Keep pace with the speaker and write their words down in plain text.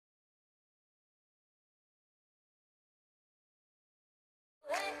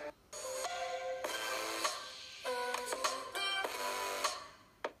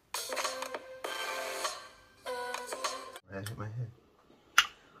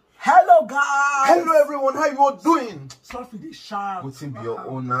guys. Hello everyone, how you all doing? Sorry for the sharp. What's in your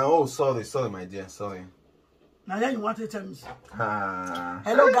own now? Oh, sorry, my dear, sorry. Now then you want to tell me.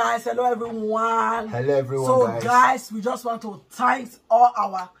 Hello guys, hello everyone. Hello everyone, so guys. Guys, we just want to thank all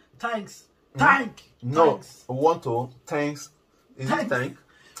our thanks. No, we want to thanks. Is it thank?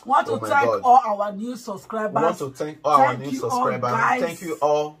 Want to thank all our new subscribers. We want to thank all our new subscribers. Thank you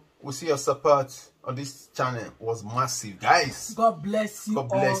all. We see your support on this channel was massive, guys. God bless you. God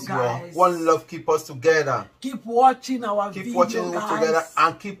bless you all. Guys. One love, keep us together. Keep watching our keep video, watching guys. together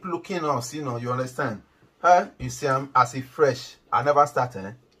and keep looking us. You know, you understand? Huh? You see, I'm as if fresh. I never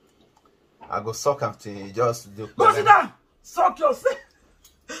started. I go suck after you just do. Go sit down. Suck yourself.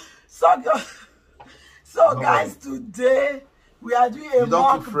 Suck your. So no guys, way. today we are doing a you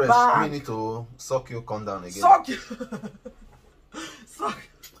don't keep fresh. Mukbang. We need to suck you, come down again. Suck you. Suck.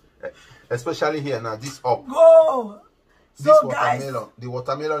 Especially here now, this up. Go. This So watermelon, guys, the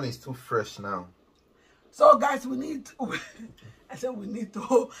watermelon is too fresh now. So guys, we need. I said we need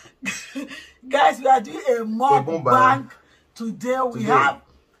to. Guys, we are doing a mukbang. Today we have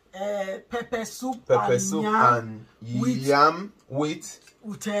pepper soup and yam with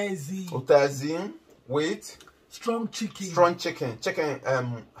utazin with strong chicken.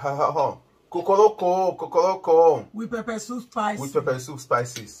 Kokoroko with pepper soup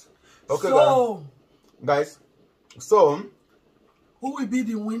spices. Okay, so guys. So who will be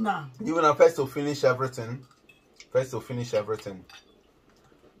the winner? The winner first to finish everything.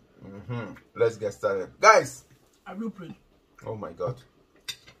 Let's get started, guys. I will pray. Oh my God.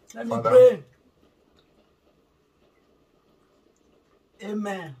 Let me pray.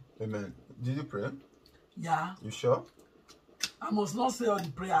 Amen. Amen. Did you pray? Yeah. You sure? I must not say all the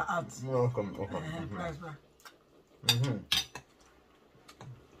prayer out. No, come.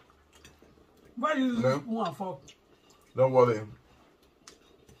 Why you use spoon and fork? Don't worry.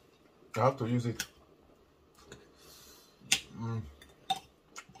 I have to use it.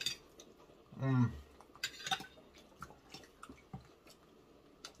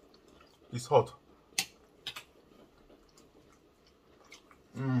 It's hot.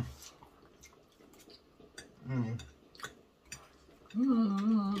 I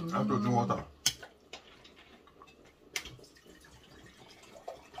have to drink water.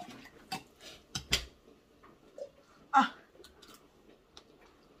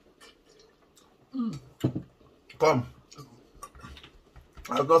 Come.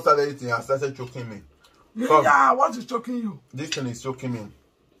 I've not started eating. I started choking me. Yeah, what is choking you? This thing is choking me.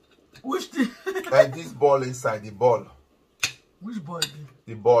 Which thing? Like this ball inside the ball. Which ball?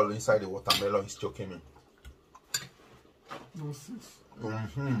 The ball inside the watermelon is choking me. Nonsense.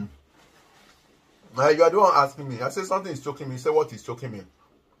 Now you are the one asking me. I said something is choking me. You say what is choking me?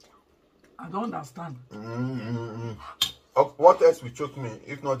 I don't understand. What else will choke me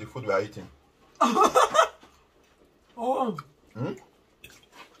if not the food we are eating? Oh.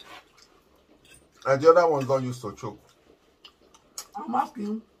 And the other ones don't use to choke. I'm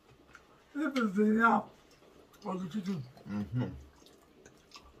asking if it's the yam or the chicken.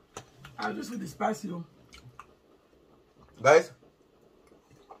 I just with the spicy. Guys.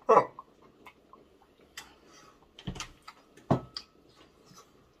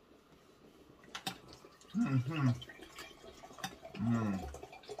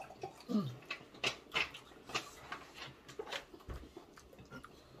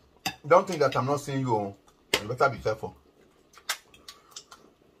 Don't think that I'm not seeing you. You better be careful.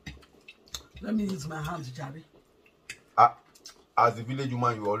 Let me use my hands, Jerry. As the village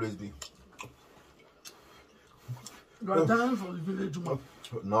woman, you always be. You are dying for the village woman.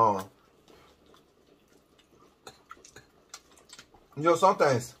 No. You know,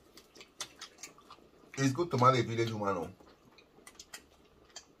 sometimes it's good to marry a village woman. No?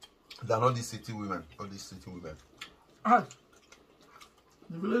 They're not these city women or these city women.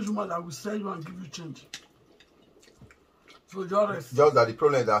 The village woman that will sell you and give you change. So just that the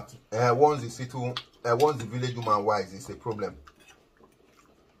problem that once the village woman wise, it's a problem.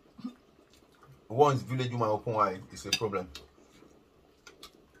 Once village woman open wide, it's a problem.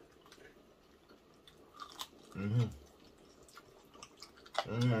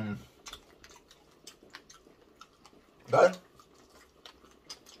 That.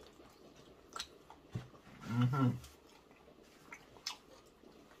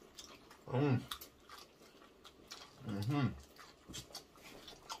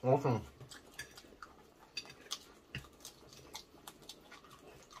 Awesome.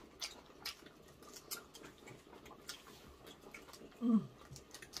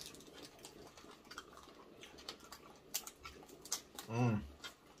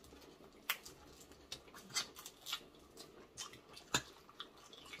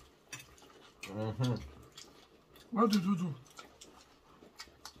 What did you do?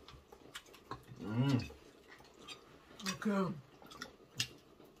 Okay.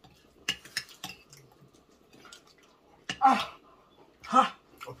 Ah. Ha.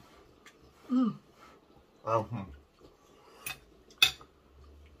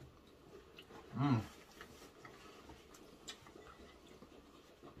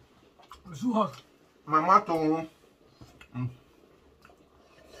 It's too hot. Mama told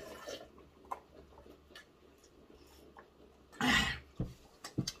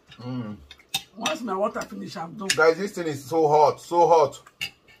Once my water finish, I'm done. Guys, this thing is so hot, so hot,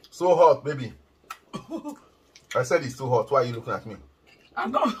 so hot, baby. I said it's too hot. Why are you looking at me? I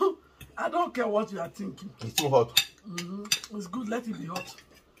don't care what you are thinking. It's too hot. It's good. Let it be hot.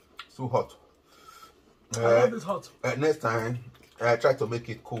 Too hot. I love it hot. Next time, I try to make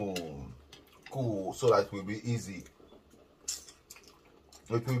it cool, so that it will be easy.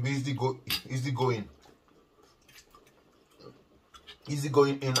 It will be easy going, easy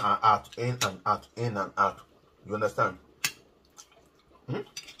going in and out, in and out, in and out. You understand? You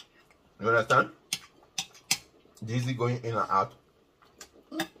understand? The easy going in and out.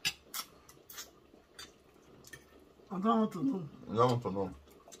 I don't want to know. You don't want to know.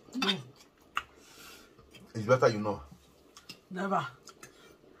 No. It's better you know. Never.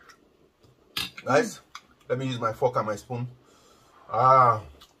 Guys, let me use my fork and my spoon.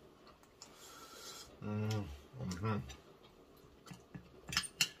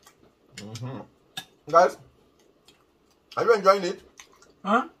 Guys, are you enjoying it?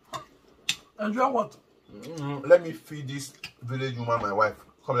 Huh? Enjoy what? Let me feed this village woman, my wife.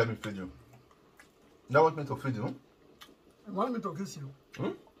 Come, let me feed you. You don't want me to feed you? You want me to kiss you?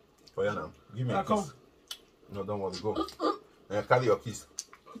 Oh yeah, now. Give me a kiss. Come. No, don't worry. Go. Carry your kiss.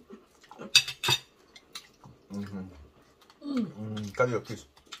 Carry your kiss.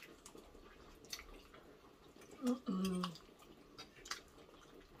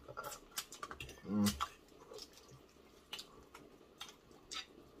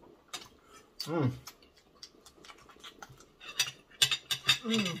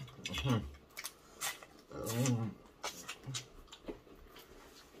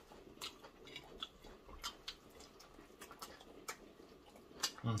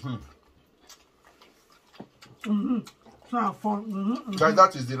 So fun. Guys,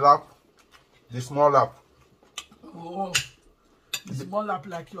 that is the lap, the small lap. Oh, the small lap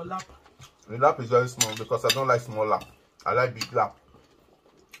like your lap. The lap is very small because I don't like small lap. I like big lap.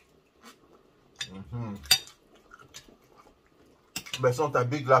 But sometimes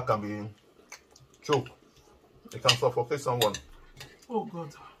big lap can be choke. It can suffocate someone. Oh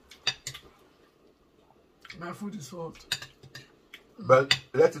God. My food is hot. But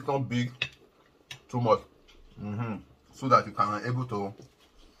let it not big too much. So that you can be able to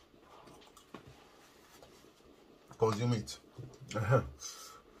consume it.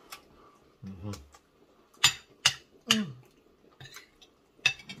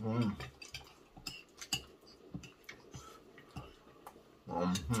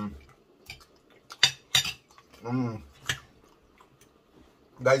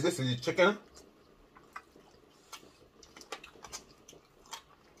 Guys, this is the chicken.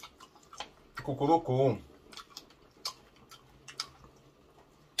 Kukuruku.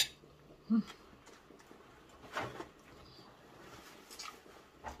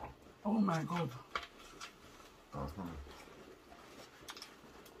 Oh my God.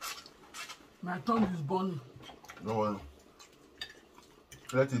 My tongue is burning. No worry.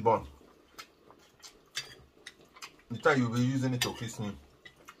 Let it burn. The time you'll be using it to kiss me,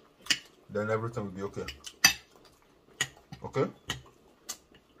 then everything will be okay. Okay?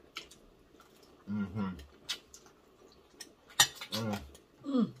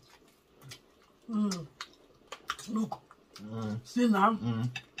 Look. See now.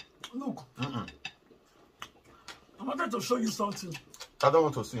 Look. I wanted to show you something. I don't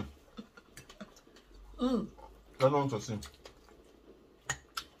want to see. I don't want to see.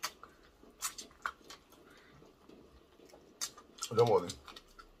 Don't worry.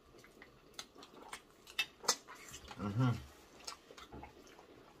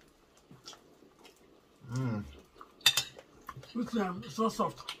 Look, it's so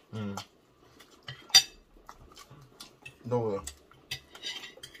soft. Don't worry.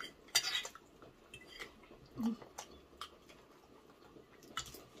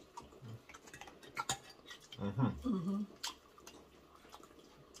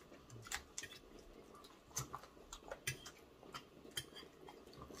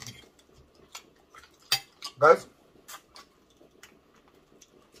 Guys,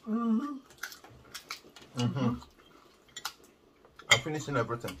 I'm finishing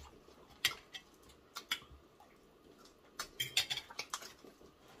everything.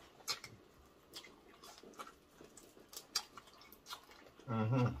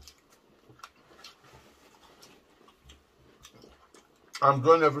 I'm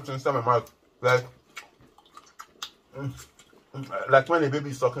drawing everything inside my mouth. Like when a baby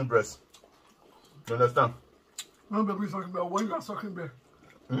is sucking breast. You understand? When baby is sucking breast, when you are sucking breast.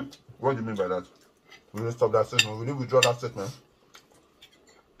 What do you mean by that? We will stop that statement. We need to withdraw that statement.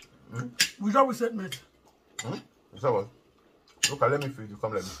 Withdraw with statement. Is that what? Okay, let me feed you.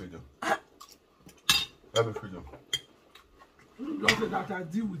 Come, let me feed you. Let me feed you. Just say that I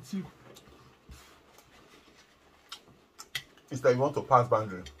deal with you. It's that you want to pass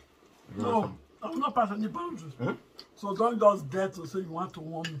boundary. No, I will not pass any boundaries. So don't just dare to say you want to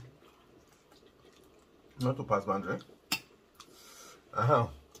warn me. Not to pass boundary.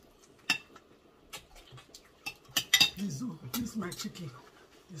 Please, this my chicken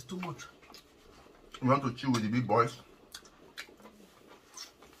is too much. You want to chill with the big boys?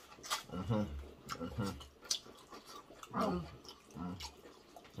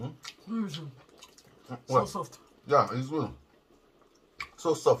 So soft. Yeah, it's good.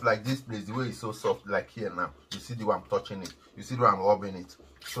 So soft like this place. The way it's so soft like here now. You see the way I'm touching it. You see the way I'm rubbing it.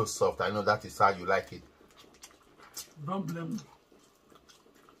 So soft. I know that is how you like it. Don't blame me.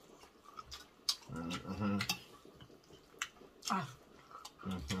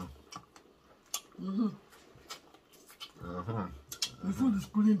 The food is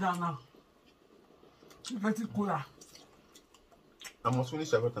cooling down now. It's getting cooler. I must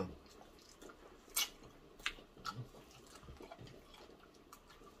finish everything.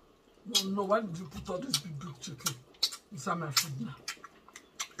 No, why did you put all this big chicken inside my food now?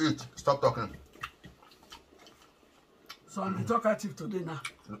 Eat. Stop talking. So I'm the talkative today now.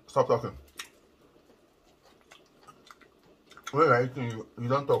 Stop talking. When you're eating, you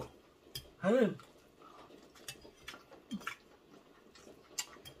don't talk. Hey.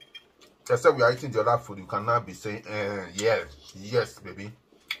 Except we are eating the other food, you cannot be saying, yes, baby.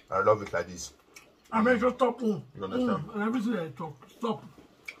 I love it like this. I make you stop. You understand? And everything I talk, stop.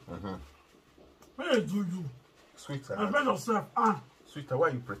 Where do you? Sweetheart. Respect yourself. Sweetheart, why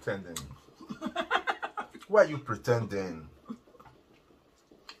are you pretending? Why are you pretending?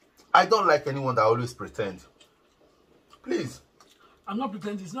 I don't like anyone that always pretends. Please. I'm not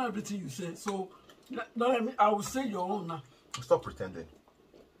pretending. It's not everything you say. So, I will say your own now. Stop pretending.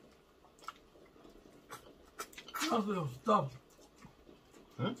 Stop.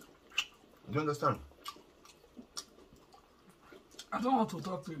 Do you understand? I don't want to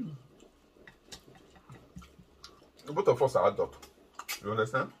talk to you. Both of us are adults. You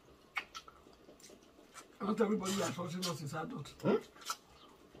understand? Not everybody that's watching us is adult.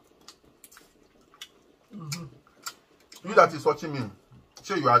 You that is watching me,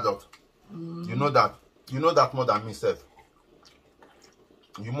 sure you are adult. You know that. You know that more than me, self.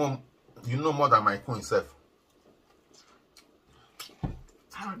 You know more than my queen, self.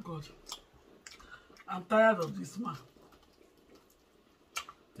 Thank God. I'm tired of this man.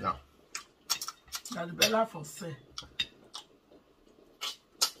 Yeah. That the Bella for say.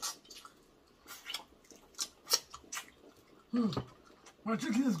 My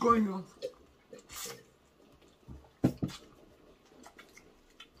chicken is going on.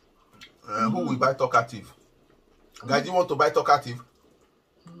 Who will buy talkative? Guys, you want to buy talkative?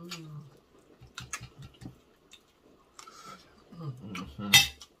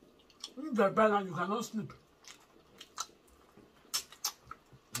 If they're better, you cannot sleep.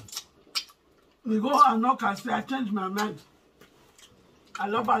 We go and knock and say, I changed my mind. I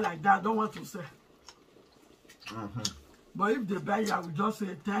love her like that. I don't want to say. But if they buy you, I will just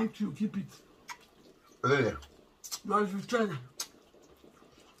say, thank you, keep it. Really? But if you try,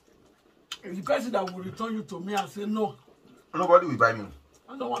 if the person that will return you to me and say, no. Nobody will buy me.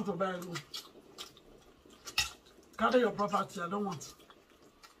 I don't want to buy you. Carry your property, I don't want.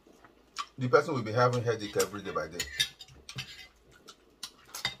 The person will be having headache every day by day.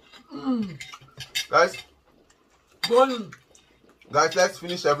 Guys, go on. Guys, let's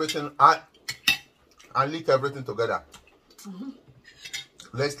finish everything and lick everything together.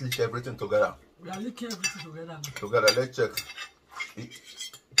 Let's lick everything together. We are licking everything together. Together, let's check.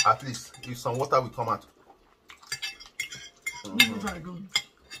 At least, if some water will come out.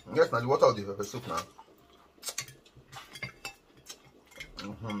 Yes, now the water of the pepper soup now.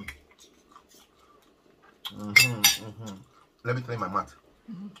 Let me clean my mouth.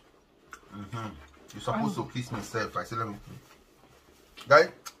 You're supposed to kiss me, self. I said, let me. Guys,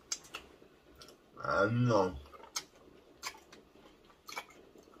 no.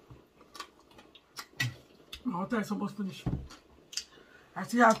 My water is almost finished. I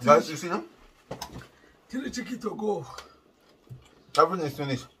still have guys, you see them? 3 chicken to go. Everything is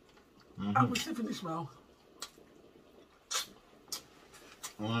finished. I will still finish my own.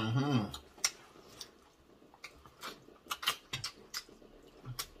 Mm-hmm.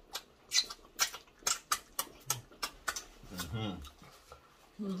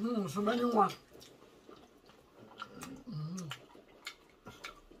 So many one.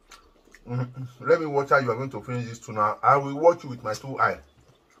 Let me watch how you are going to finish this tuna. I will watch you with my 2 eyes.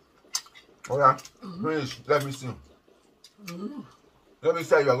 Oh yeah, finish. Let me see. Let me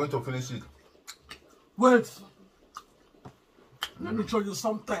see how you are going to finish it. Wait. Let me show you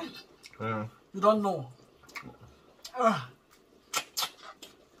something. You don't know. I'm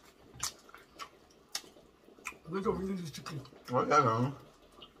going to finish this chicken. Oh yeah, no.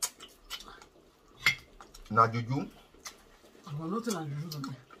 Na juju. I'm not saying juju to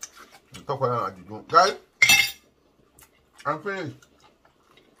me. Talk about juju. Guys, I'm finished.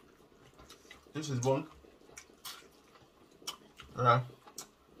 This is bone. Yeah.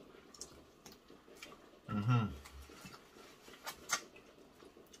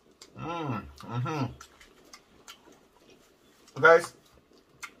 Guys,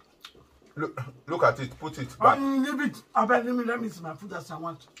 look at it. Put it back. Leave it. I bet let me see my food as I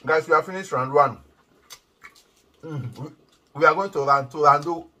want. Guys, we are finished round 1. We are going to round 2.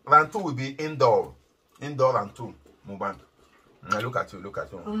 Round 2 will be indoor. Indoor round 2. Mukbang. Now look at you. Look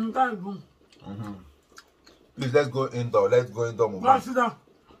at you. Please, let's go indoor. Let's go indoor Mukbang. Sit down.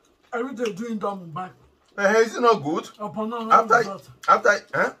 Every day doing indoor Mukbang. Is it not good? After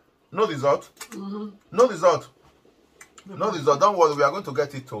no result. No result. No result. Don't worry. We are going to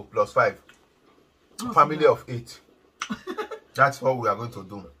get it to +5. Family of 8. That's what we are going to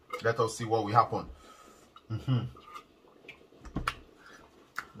do. Let us see what will happen.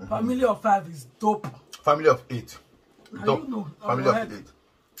 Family of 5 is dope. Family of 8. Dope. You know, family of 8.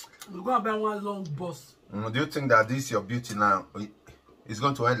 We're going to buy one long bus. Do you think that this your beauty now is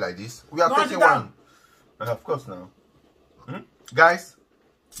going to end like this? We are taking one. And of course now. Guys,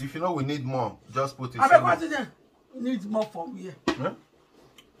 if you know we need more, just put it. We need more from here.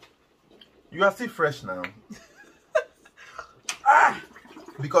 You are still fresh now.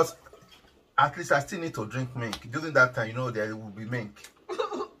 Because at least I still need to drink milk. During that time, you know, there will be milk.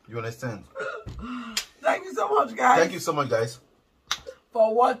 You understand? Thank you so much, guys. Thank you so much, guys.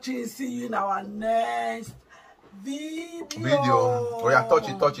 For watching. See you in our next video. Oh yeah, touch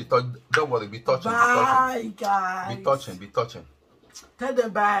it. Don't worry, be touching. Bye, guys. Be touching. Tell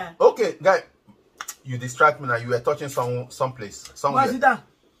them bye. Okay, guys. You distract me now. You were touching someplace. Somewhere. What's it done?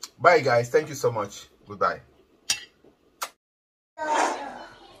 Bye, guys. Thank you so much. Goodbye.